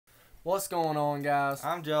What's going on, guys?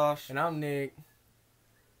 I'm Josh. And I'm Nick.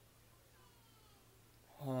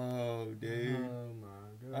 Oh, dude. Oh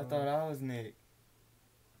my god. I thought I was Nick.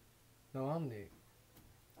 No, I'm Nick.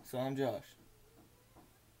 So I'm Josh.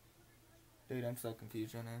 Dude, I'm so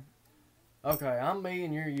confused right now. Okay, I'm me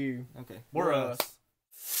and you're you. Okay. We're us.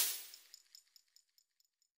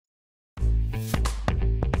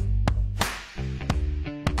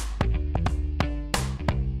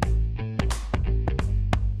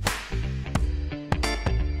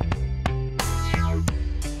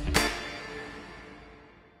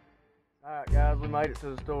 Alright guys, we made it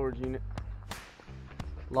to the storage unit.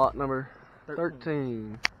 Lot number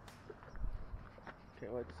 13.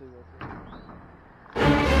 Can't wait to see what's in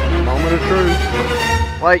there. Moment of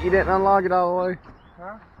truth. Wait, you didn't unlock it all the way?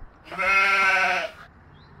 Huh?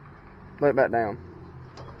 Let it back down.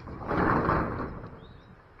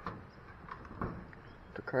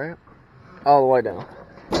 The crap? All the way down.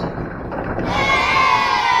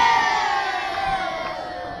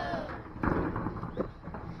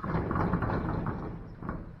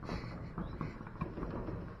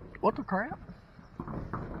 What the crap?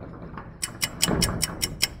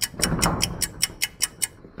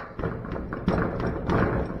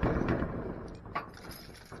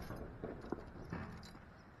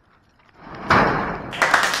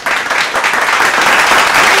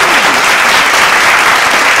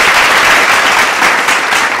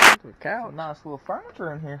 Couch. Nice little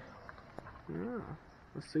furniture in here. Yeah.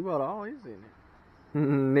 Let's see what all is in it.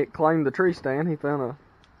 Nick claimed the tree stand. He found a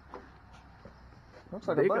Looks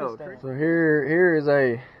like big a buddy old stand. tree. So here is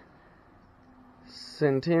a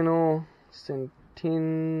Sentinel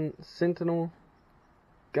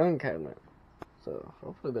gun cabinet. So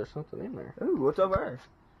hopefully there's something in there. Ooh, what's over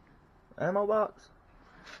there? Ammo box?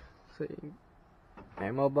 Let's see.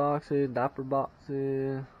 Ammo boxes, diaper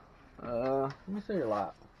boxes. Let me see your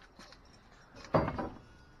light.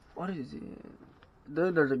 What is it?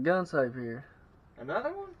 Dude, there's a gun safe here.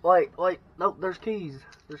 Another one? Wait, nope, there's keys.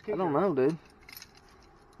 There's keys. I don't know, dude.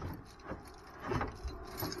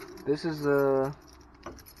 This is, would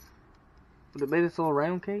it be this little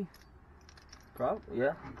round key? Probably,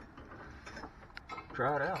 yeah.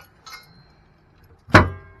 Try it out.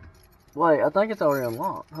 Wait, I think it's already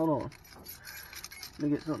unlocked. Hold on. Let me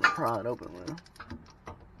get something to pry it open with.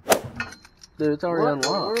 Dude, it's already What in the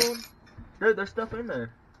unlocked. world? Dude, there's stuff in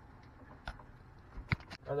there.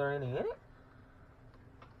 Are there any in it?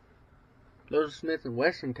 There's a Smith &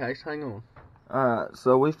 Wesson case. Hang on. Alright,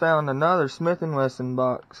 so we found another Smith & Wesson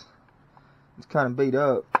box. It's kind of beat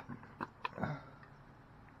up.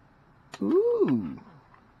 Ooh.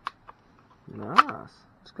 Nice.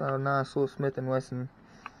 It's got a nice little Smith & Wesson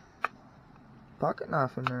pocket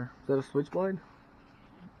knife in there. Is that a switchblade?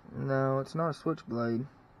 No, it's not a switchblade.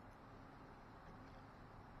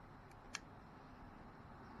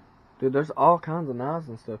 Dude, there's all kinds of knives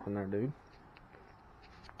and stuff in there, dude.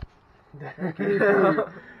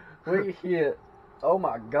 We hit. Oh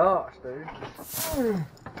my gosh, dude.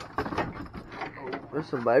 There's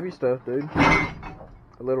some baby stuff, dude. A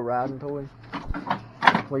little riding toy.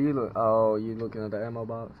 Well, you look. Oh, you looking at the ammo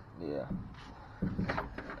box? Yeah.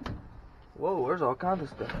 Whoa, there's all kinds of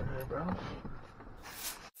stuff in here, bro.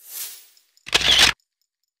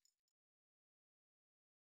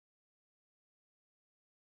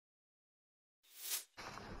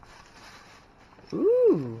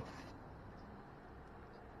 Ooh.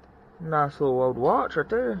 Nice little old watch right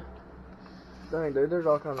there. Dang, dude, there's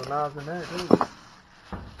all kinds of knives in there, too.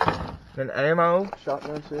 And ammo.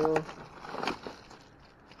 Shotgun shells.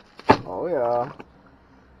 Oh, yeah.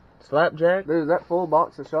 Slapjack. Dude, is that full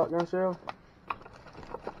box of shotgun shells?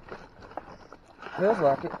 Feels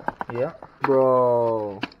like it. Yeah.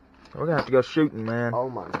 Bro. We're gonna have to go shooting, man. Oh,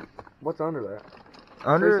 my. What's under that?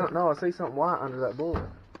 Under? No, I see something white under that bullet.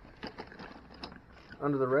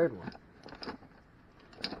 Under the red one.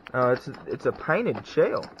 Oh, it's a painted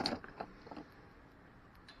shell.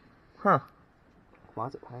 Huh. Why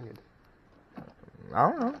is it painted? I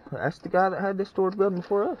don't know. That's the guy that had this storage building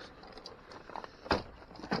before us.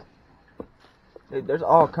 Dude, there's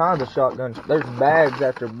all kinds of shotguns. There's bags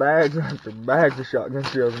after bags after bags of shotgun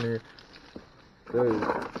shells in here. Dude.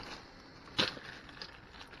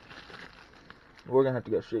 We're gonna have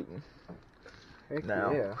to go shooting. Heck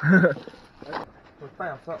Now. yeah. We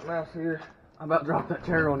found something else here. I about dropped that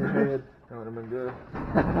chair on your head. That would have been good.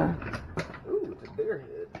 Ooh, it's a deer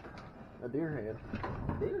head. A deer head.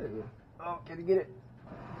 Deer head. Oh, can you get it?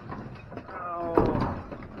 Oh.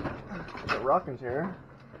 It's a rocking chair.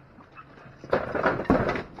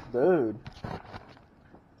 Dude.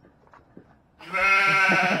 Is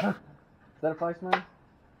that a face mask?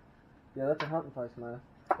 Yeah, that's a hunting face mask.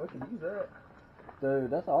 We could use that.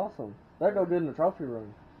 Dude, that's awesome. That'd go good in the trophy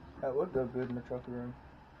room. That would go good in the trophy room.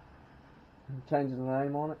 Changing the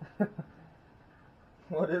name on it.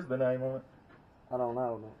 What is the name on it? I don't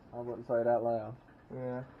know. No, I wouldn't say it out loud.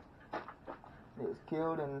 Yeah. It was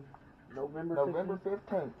killed in November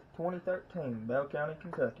 15th, 2013, Bell County,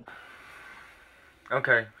 Kentucky.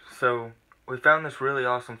 Okay, so we found this really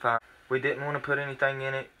awesome find. We didn't want to put anything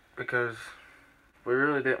in it because we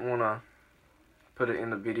really didn't want to put it in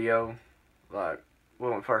the video, like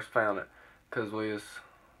when we first found it, because we was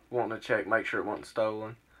wanting to check, make sure it wasn't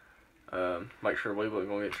stolen, make sure we wasn't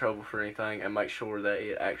going to get in trouble for anything, and make sure that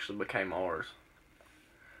it actually became ours.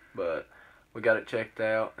 But we got it checked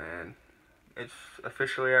out, and it's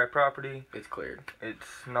officially our property. It's cleared.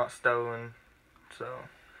 It's not stolen, so.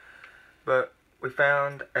 But we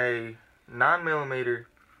found a 9mm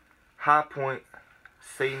Hi-Point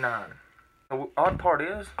C9. The odd part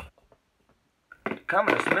is, it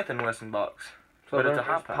comes in a Smith & Wesson box. So but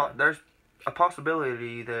it's there's a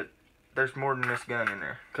possibility that there's more than this gun in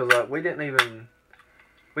there. Cause like we didn't even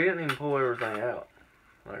pull everything out.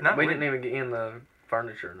 Like, no, we didn't even get in the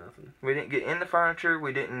furniture or nothing. We didn't get in the furniture.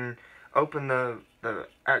 We didn't open the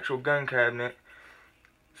actual gun cabinet.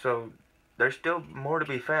 So there's still more to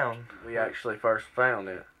be found. We actually first found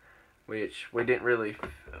it, which we didn't really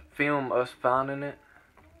film us finding it,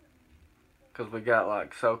 cause we got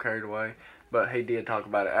like so carried away. But he did talk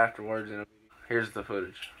about it afterwards, and here's the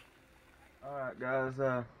footage. Alright guys,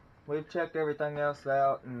 we've checked everything else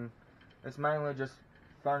out, and it's mainly just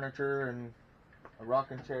furniture and a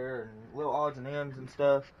rocking chair and little odds and ends and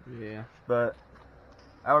stuff. Yeah. But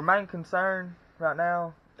our main concern right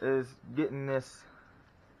now is getting this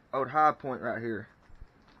old Hi-Point right here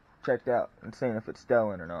checked out and seeing if it's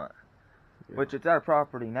stolen or not. Yeah. Which it's our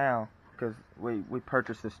property now, because we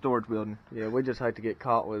purchased this storage building. Yeah, we just hate to get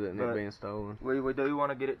caught with it and it being stolen. We do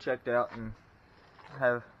want to get it checked out and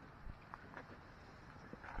have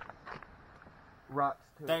rights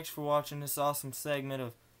to it. Thanks for watching this awesome segment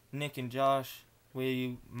of Nick and Josh.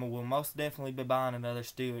 We will most definitely be buying another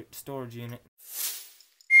storage unit.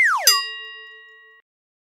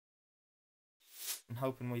 And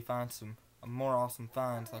hoping we find some more awesome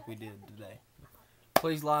finds like we did today.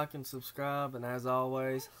 Please like and subscribe, and as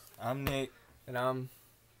always, I'm Nick. And I'm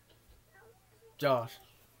Josh.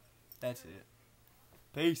 That's it.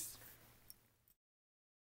 Peace.